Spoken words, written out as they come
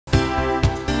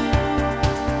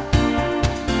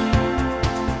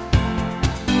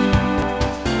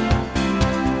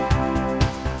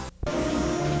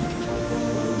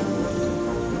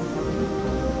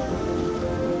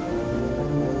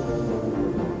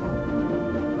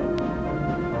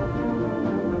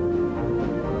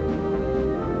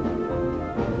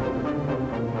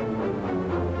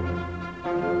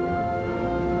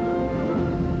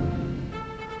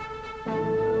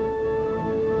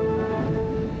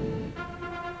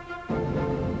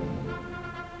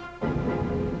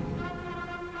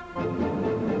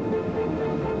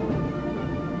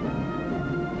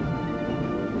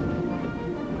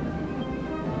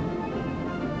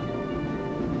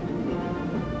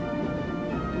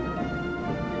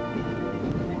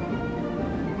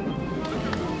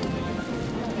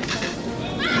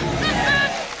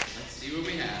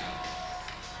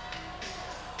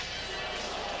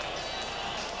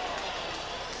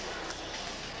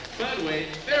But wait,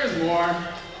 there's more.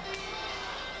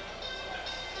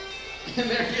 And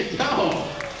there you go.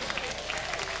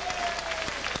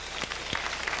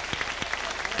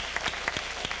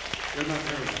 There we go.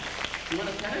 You want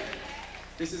to pet it?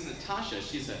 This is Natasha.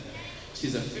 She's a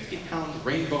 50-pound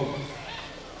rainbow.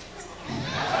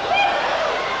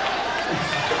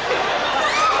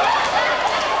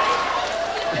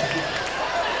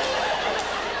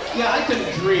 Yeah, I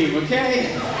couldn't dream,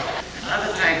 okay?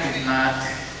 Another type of knot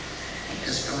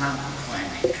is for mountain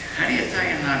climbing. How do you tie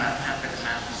a knot up at the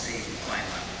mountain so you can climb up?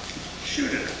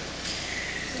 Shoot it.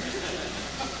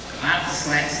 The mountain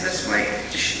slants this way,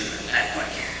 shoot it that way.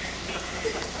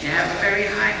 You have a very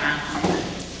high mountain,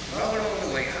 roll it all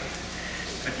the way up.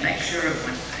 But make sure of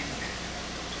one thing.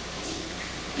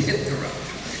 Hit the road.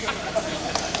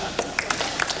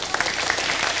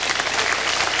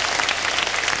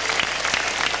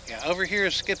 Over here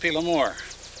is Skippy Lamore.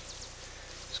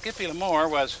 Skippy Lamore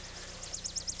was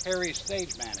Harry's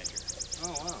stage manager.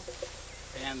 Oh, wow.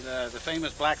 And the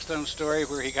famous Blackstone story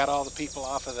where he got all the people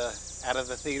out of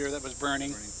the theater that was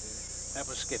burning, that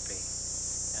was Skippy.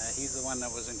 He's the one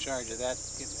that was in charge of that,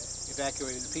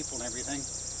 evacuating the people and everything.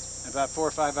 And about 4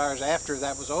 or 5 hours after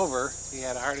that was over, he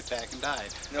had a heart attack and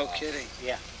died. No kidding.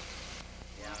 Yeah.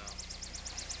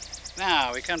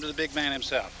 Now we come to the big man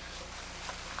himself.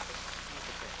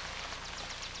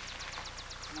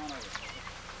 Come on over.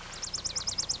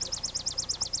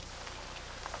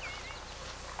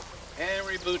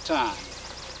 Harry Bouton.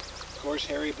 Of course,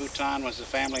 Harry Bouton was the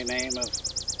family name of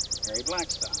Harry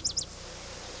Blackstone.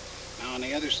 Now on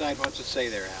the other side, what's it say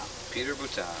there, Al? Peter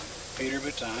Bouton. Peter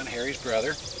Bouton, Harry's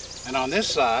brother. And on this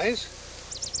side,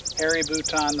 Harry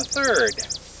Bouton III,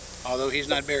 although he's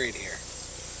not buried here.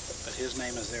 But his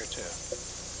name is there too.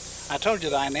 I told you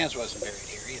that Inez wasn't buried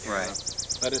here either. Right.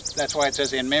 But that's why it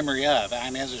says in memory of.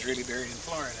 Inez is really buried in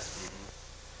Florida.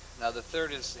 Mm-hmm. Now the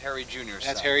third is Harry Jr.'s son.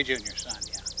 That's Harry Jr.'s son,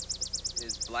 yeah.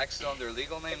 Is Blackstone their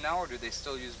legal name now, or do they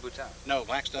still use Bouton? No,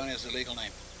 Blackstone is the legal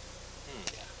name.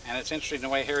 And it's interesting the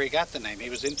way Harry got the name. He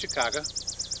was in Chicago,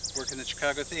 working the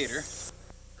Chicago Theater,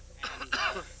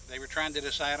 and they were trying to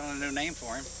decide on a new name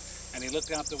for him, and he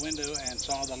looked out the window and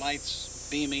saw the lights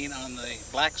beaming on the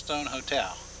Blackstone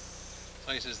Hotel.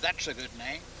 So he says, that's a good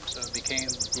name, so it became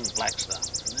Blackstone.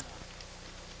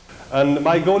 And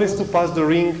my goal is to pass the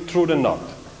ring through the knot.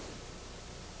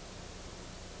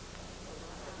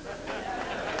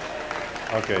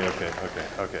 Okay.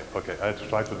 I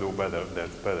try to do better,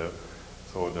 that's better.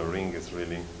 So the ring is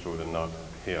really through the knot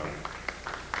here.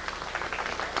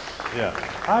 Yeah,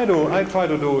 I try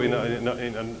to do in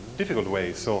a difficult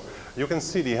way. So you can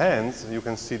see the hands, you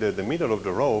can see the middle of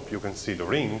the rope, you can see the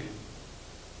ring,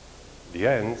 the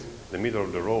ends, the middle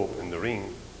of the rope and the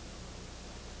ring.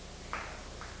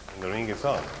 And the ring is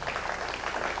on.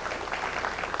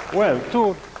 Well,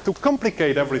 to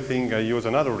complicate everything, I use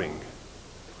another ring.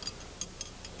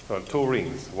 So 2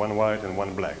 rings, one white and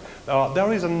one black.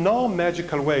 There is no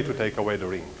magical way to take away the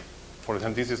ring. For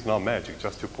example, this is not magic,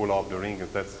 just to pull off the ring,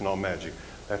 that's not magic.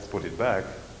 Let's put it back.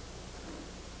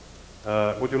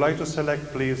 Would you like to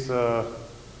select, please,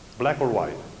 black or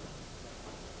white?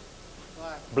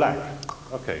 Black.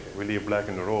 Okay, we leave black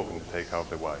in the rope and take out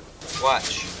the white.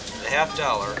 Watch. The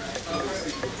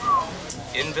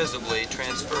 $50 invisibly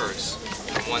transfers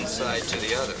from one side to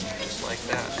the other, just like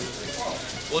that.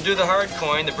 We'll do the hard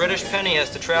coin. The British penny has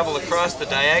to travel across the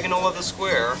diagonal of the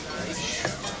square a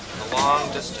long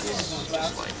distance,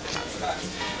 just like that.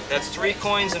 That's 3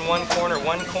 coins in one corner,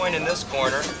 1 coin in this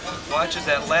corner. Watch as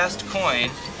that last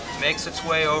coin makes its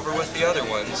way over with the other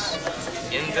ones,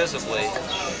 invisibly,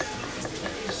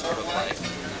 sort of like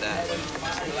that.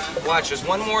 Watch, there's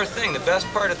one more thing. The best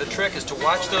part of the trick is to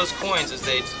watch those coins as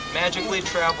they magically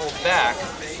travel back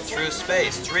through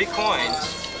space. 3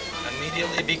 coins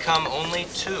immediately become only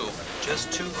 2,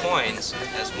 just 2 coins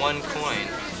as 1 coin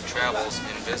travels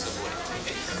invisibly.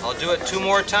 I'll do it 2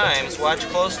 more times. Watch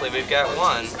closely. We've got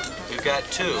 1, we've got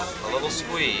 2, a little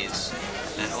squeeze,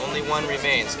 and only 1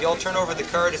 remains. Gil, turn over the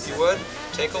card if you would.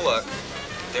 Take a look.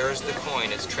 There's the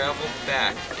coin. It's traveled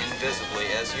back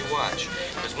invisibly as you watch.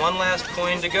 There's 1 last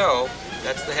coin to go.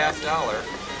 That's the $50.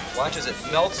 Watch as it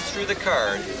melts through the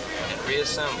card and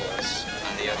reassembles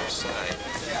on the other side.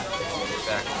 We're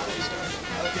back to the start.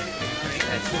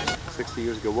 60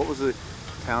 years ago, what was the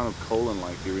town of Colon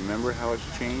like? Do you remember how it's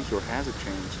changed, or has it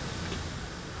changed?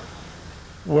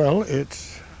 Well,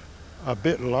 it's a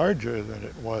bit larger than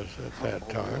it was at that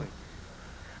time.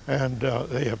 And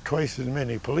they have twice as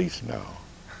many police now.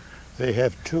 They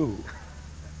have 2.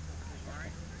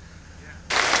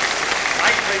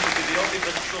 I claim to be the only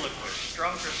ventriloquist,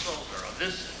 stronger soldier of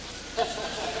this.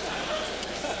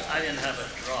 I didn't have a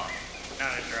drop.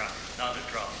 Not a drop. Not a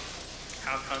drop.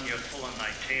 How come you're pulling my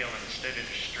tail instead of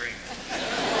the string?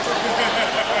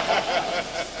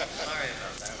 Sorry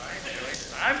about that.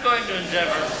 I'm going to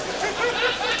endeavor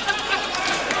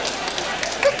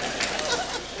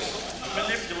to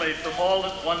manipulate them all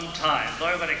at one time.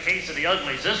 Boy, what a case of the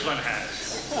uglies this one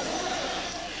has.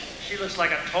 She looks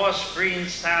like a tossed green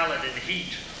salad in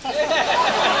heat.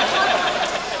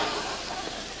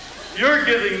 You're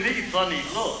giving me funny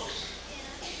looks.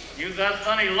 You got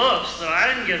funny looks, so I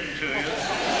didn't give them to you.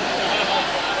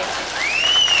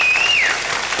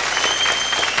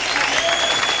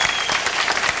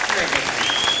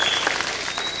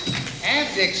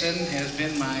 Ab Dixon has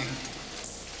been my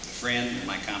friend and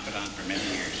my confidant for many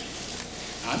years.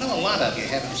 I know a lot of you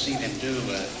haven't seen him do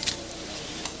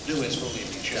his Full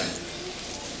Evening Show.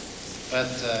 But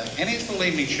in his Full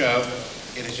Evening Show,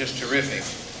 it is just terrific.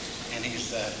 And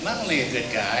he's not only a good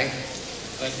guy,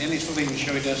 but in his Full Evening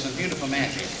Show, he does some beautiful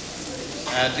magic.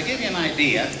 To give you an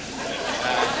idea of the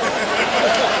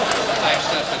type of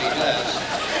stuff that he does,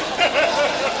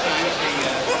 sometimes he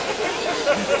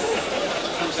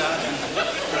comes out and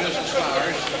produces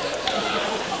flowers,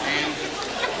 and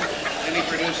then he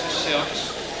produces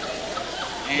silks,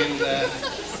 and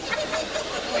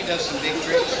he does some big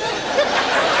tricks.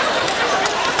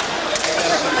 He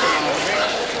does some small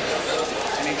tricks,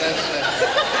 and he does well.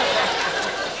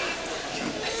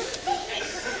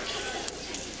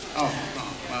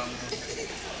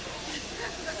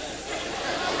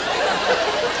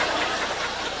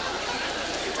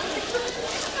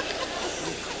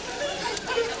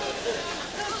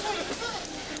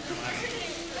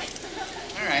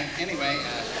 All right, anyway,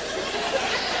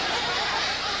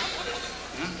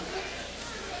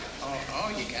 oh,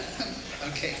 you got them?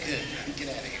 Okay, good. Get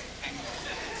out of here.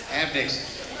 Ab Dixon.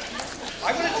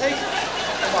 I'm going to take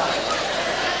the wallet.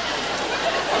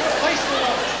 I'm going to place the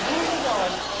wallet, move the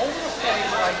wallet over the frame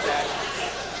like that.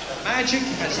 The magic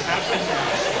has happened now.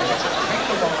 So take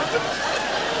the wallet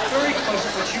very close to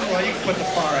what you want. You can put the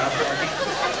far out for me.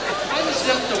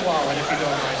 Unzip the wallet if you don't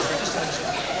mind, sir. Just unzip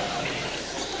it.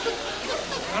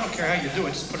 I don't care how you do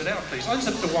it, just put it out, please.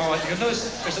 Unzip the wallet. You'll notice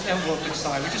there's an envelope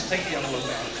inside. We just take the envelope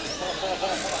out.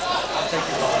 I'll take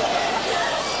your wallet.